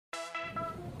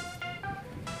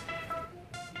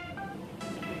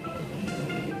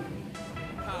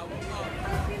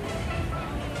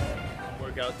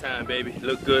Workout time, baby.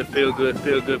 Look good, feel good,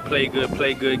 play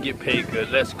good, get paid good.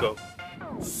 Let's go.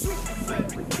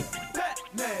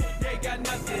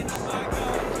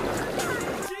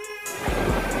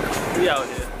 We out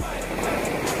here.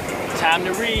 Time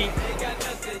to read.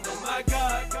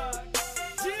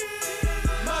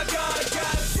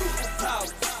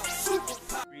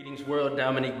 Greetings world,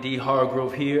 Dominic D.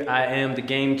 Hargrove here. I am the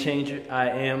Game Changer. I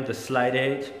am the Slight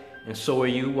Edge. And so are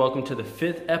you. Welcome to the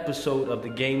 5th episode of the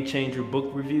Game Changer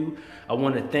book review. I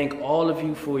want to thank all of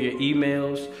you for your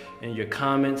emails and your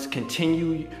comments.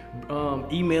 Continue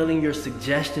emailing your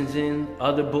suggestions in,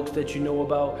 other books that you know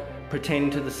about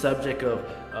pertaining to the subject of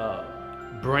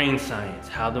brain science,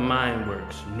 how the mind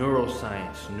works,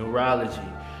 neuroscience, neurology,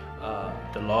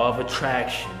 the law of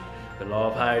attraction, the law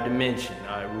of higher dimension.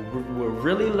 We're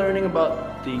really learning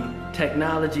about the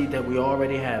technology that we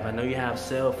already have. I know you have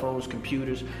cell phones,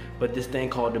 computers, but this thing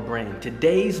called the brain.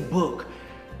 Today's book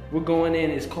we're going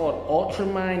in is called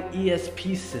Ultramind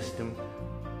ESP System,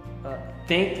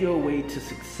 Think Your Way to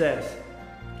Success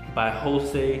by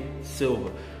Jose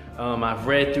Silva. I've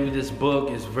read through this book.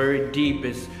 It's very deep.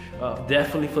 It's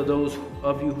definitely for those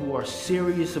of you who are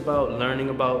serious about learning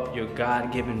about your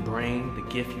God-given brain, the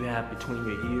gift you have between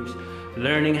your ears,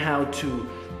 learning how to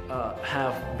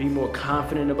be more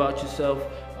confident about yourself,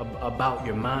 about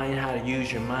your mind, how to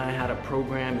use your mind, how to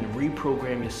program and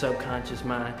reprogram your subconscious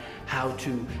mind, how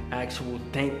to actually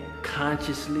think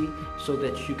consciously so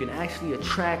that you can actually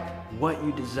attract what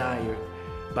you desire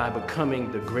by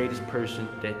becoming the greatest person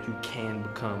that you can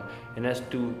become. And that's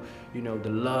through, the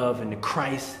love and the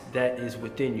Christ that is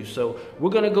within you. So we're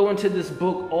gonna go into this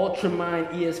book, Ultramind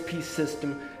ESP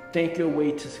System, Think Your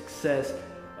Way to Success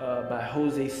by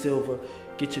Jose Silva.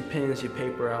 Get your pens, your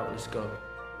paper out, let's go.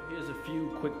 Here's a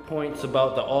few quick points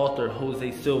about the author,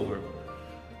 Jose Silva.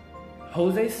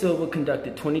 Jose Silva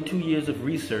conducted 22 years of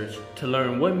research to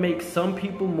learn what makes some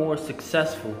people more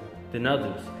successful than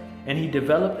others. And he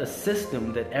developed a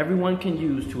system that everyone can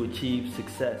use to achieve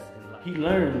success in life. He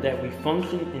learned that we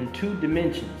function in 2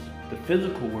 dimensions, the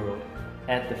physical world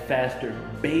at the faster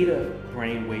beta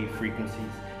brainwave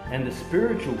frequencies and the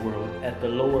spiritual world at the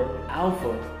lower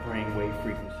alpha brainwave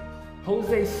frequencies.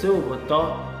 Jose Silva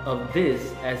thought of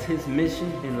this as his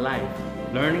mission in life,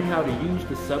 learning how to use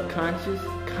the subconscious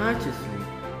consciously,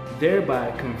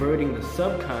 thereby converting the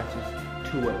subconscious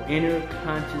to an inner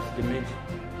conscious dimension.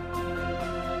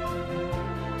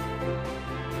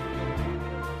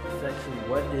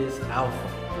 What is alpha?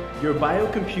 Your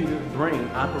biocomputer brain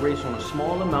operates on a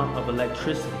small amount of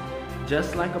electricity,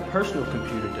 just like a personal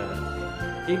computer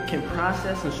does. It can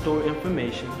process and store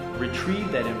information,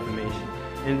 retrieve that information,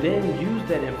 and then use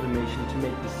that information to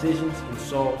make decisions and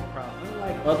solve problems.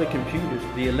 Unlike other computers,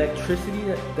 the electricity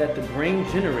that the brain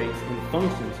generates and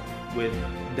functions with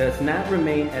does not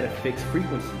remain at a fixed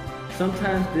frequency.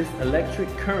 Sometimes this electric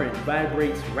current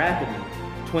vibrates rapidly,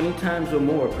 20 times or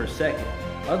more per second.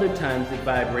 Other times it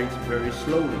vibrates very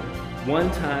slowly,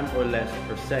 1 time or less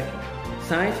per second.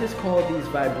 Scientists call these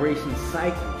vibrations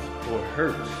cycles or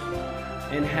hertz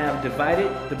and have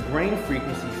divided the brain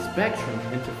frequency spectrum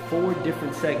into 4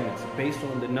 different segments based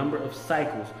on the number of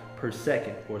cycles per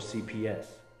second or CPS.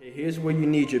 Here's where you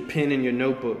need your pen and your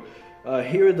notebook.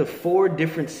 Here are the 4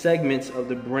 different segments of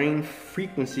the brain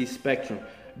frequency spectrum.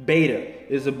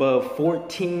 Beta is above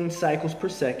 14 cycles per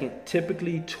second,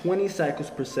 typically 20 cycles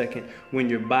per second when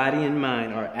your body and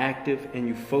mind are active and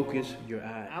you focus your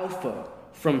eyes. Alpha,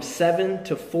 from 7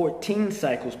 to 14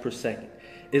 cycles per second,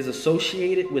 is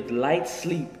associated with light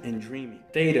sleep and dreaming.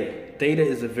 Theta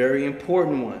is a very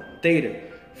important one. Theta,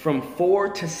 from 4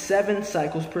 to 7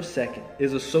 cycles per second,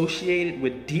 is associated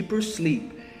with deeper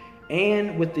sleep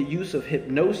and with the use of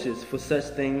hypnosis for such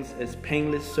things as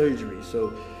painless surgery.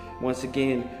 So once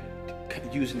again,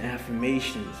 using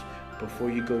affirmations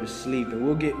before you go to sleep, and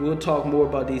we'll talk more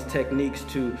about these techniques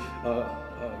to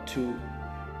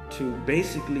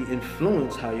basically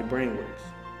influence how your brain works.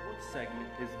 The 4th segment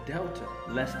is delta,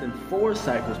 less than 4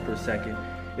 cycles per second,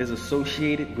 is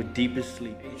associated with deeper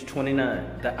sleep. Page 29.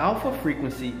 The alpha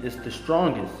frequency is the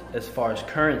strongest as far as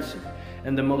currency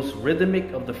and the most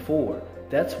rhythmic of the 4.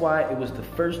 That's why it was the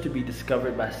first to be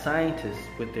discovered by scientists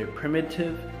with their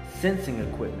primitive sensing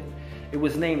equipment. It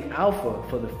was named Alpha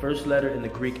for the first letter in the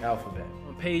Greek alphabet.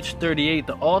 On page 38,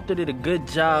 the author did a good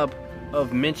job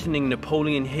of mentioning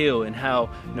Napoleon Hill and how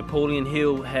Napoleon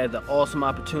Hill had the awesome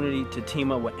opportunity to team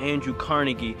up with Andrew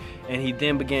Carnegie, and he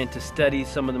then began to study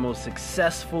some of the most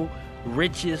successful,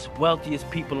 richest, wealthiest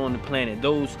people on the planet.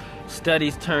 Those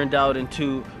studies turned out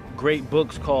into great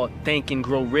books called Think and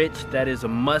Grow Rich. That is a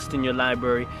must in your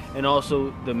library. And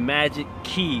also The Magic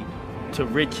Key to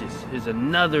Riches is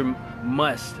another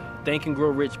must Think and Grow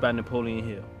Rich by Napoleon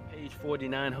Hill. Page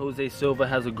 49, Jose Silva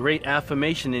has a great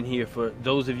affirmation in here for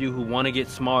those of you who want to get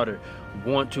smarter,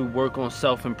 want to work on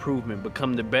self-improvement,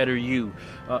 become the better you.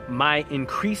 My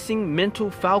increasing mental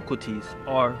faculties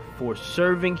are for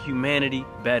serving humanity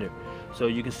better. So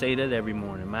you can say that every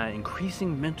morning. My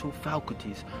increasing mental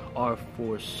faculties are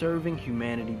for serving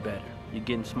humanity better. You're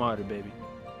getting smarter, baby.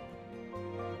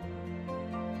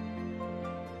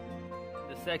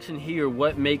 The section here,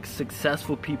 what makes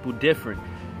successful people different?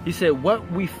 He said,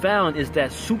 what we found is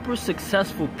that super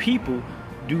successful people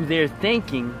do their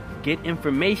thinking, get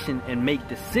information, and make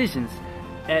decisions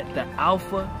at the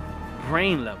alpha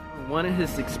brain level. In one of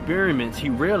his experiments, he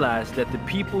realized that the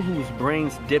people whose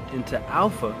brains dipped into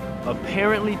alpha,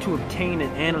 apparently to obtain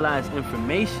and analyze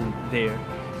information there,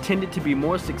 tended to be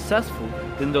more successful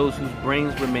than those whose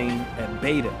brains remained at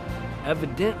beta.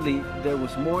 Evidently, there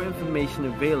was more information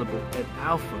available at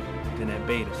alpha than at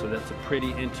beta. So that's a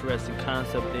pretty interesting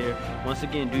concept there. Once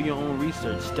again, do your own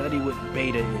research. Study what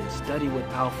beta is. Study what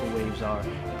alpha waves are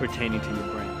pertaining to your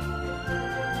brain.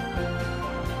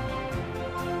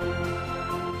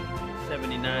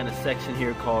 79, a section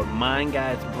here called Mind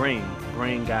Guides Brain,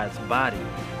 Brain Guides Body.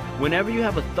 Whenever you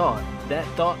have a thought, that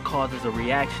thought causes a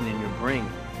reaction in your brain.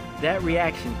 That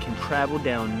reaction can travel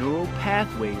down neural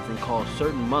pathways and cause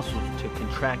certain muscles to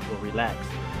contract or relax.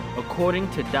 According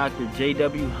to Dr.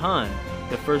 J.W. Hahn,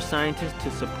 the first scientist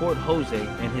to support Jose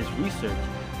and his research,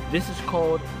 this is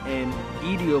called an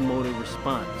ideomotor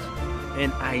response,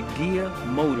 an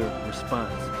idea-motor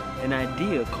response. An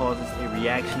idea causes a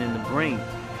reaction in the brain,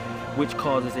 which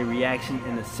causes a reaction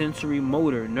in the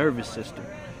sensory-motor nervous system,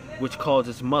 which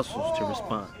causes muscles to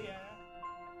respond.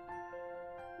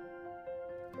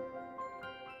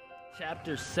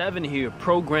 Chapter 7 here,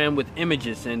 program with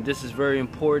images, and this is very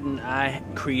important. I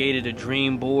created a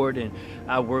dream board, and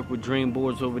I worked with dream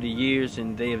boards over the years,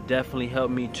 and they have definitely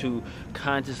helped me to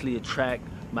consciously attract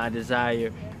my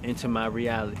desire into my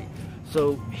reality.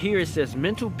 So here it says,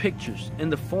 mental pictures in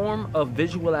the form of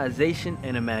visualization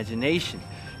and imagination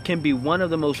can be one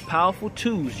of the most powerful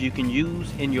tools you can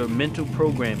use in your mental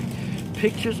programming.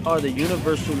 Pictures are the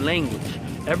universal language.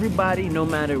 Everybody, no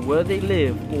matter where they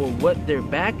live or what their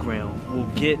background, will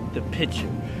get the picture.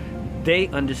 They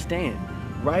understand.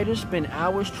 Writers spend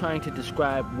hours trying to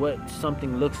describe what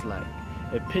something looks like.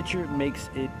 A picture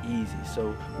makes it easy.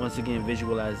 So once again,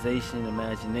 visualization,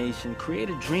 imagination,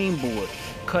 create a dream board.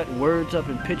 Cut words up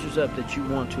and pictures up that you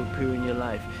want to appear in your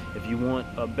life. If you want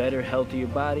a better, healthier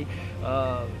body,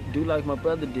 do like my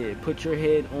brother did. Put your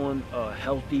head on a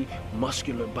healthy,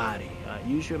 muscular body.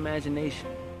 Use your imagination.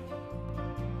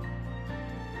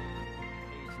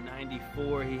 Page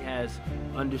 94, he has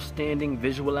understanding,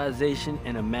 visualization,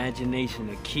 and imagination,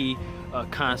 a key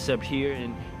concept here.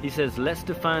 And he says, let's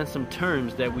define some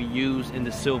terms that we use in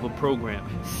the Silva program.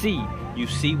 See, you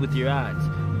see with your eyes.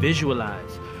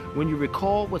 Visualize. When you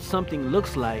recall what something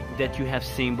looks like that you have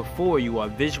seen before, you are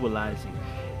visualizing.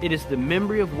 It is the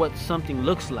memory of what something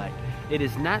looks like. It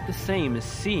is not the same as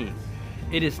seeing.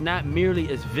 It is not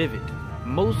merely as vivid.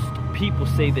 Most people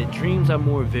say that dreams are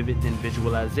more vivid than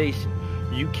visualization.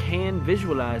 You can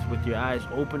visualize with your eyes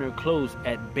open or closed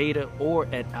at beta or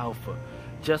at alpha.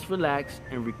 Just relax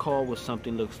and recall what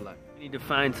something looks like. He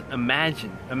defines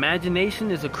imagine.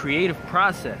 Imagination is a creative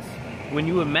process. When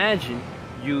you imagine,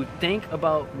 you think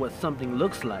about what something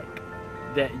looks like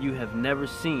that you have never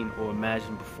seen or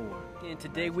imagined before. And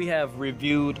today we have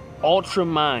reviewed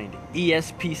Ultramind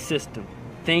ESP system.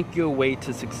 Think Your Way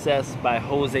to Success by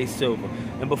Jose Silva.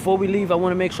 And before we leave, I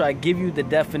want to make sure I give you the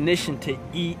definition to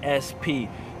ESP.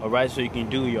 Alright, so you can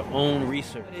do your own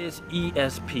research. What is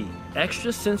ESP?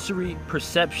 Extrasensory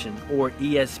perception, or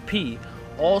ESP,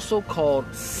 also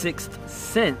called sixth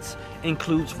sense,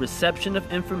 includes reception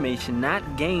of information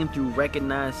not gained through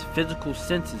recognized physical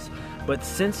senses, but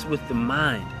sensed with the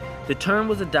mind. The term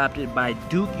was adopted by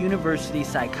Duke University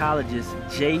psychologist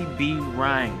J.B.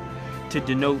 Ryan to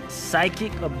denote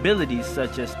psychic abilities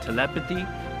such as telepathy,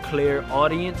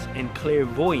 clairaudience, and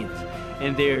clairvoyance,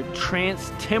 and their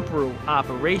trans-temporal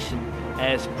operation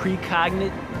as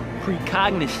precognition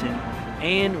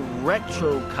and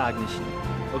retrocognition.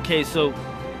 Okay, so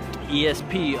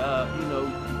ESP,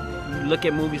 you look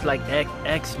at movies like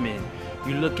X-Men,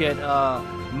 you look at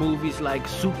movies like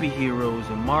superheroes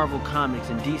and Marvel Comics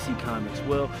and DC Comics.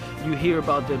 Well, you hear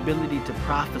about the ability to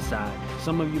prophesy.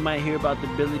 Some of you might hear about the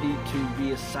ability to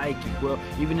be a psychic. Well,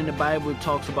 even in the Bible it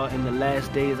talks about, in the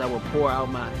last days I will pour out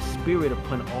my spirit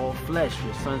upon all flesh.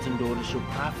 Your sons and daughters shall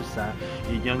prophesy.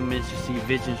 Your young men shall see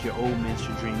visions. Your old men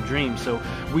shall dream dreams. So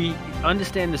we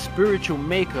understand the spiritual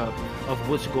makeup of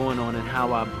what's going on and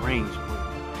how our brains work.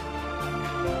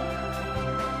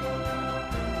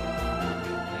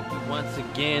 Once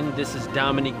again, this is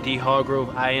Dominic D.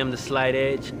 Hargrove. I am the Slight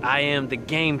Edge. I am the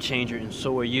Game Changer, and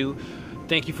so are you.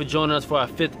 Thank you for joining us for our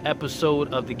 5th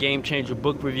episode of the Game Changer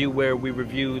book review, where we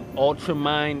reviewed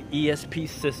Ultramind ESP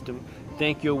system,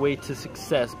 Think Your Way to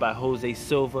Success by Jose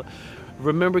Silva.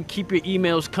 Remember, keep your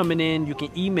emails coming in. You can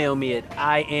email me at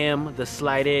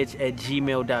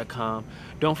iamtheslightedge@gmail.com.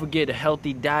 Don't forget, a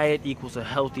healthy diet equals a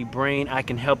healthy brain. I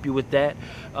can help you with that.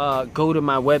 Go to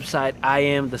my website,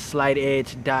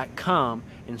 iamtheslightedge.com,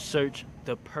 and search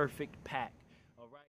the perfect pack.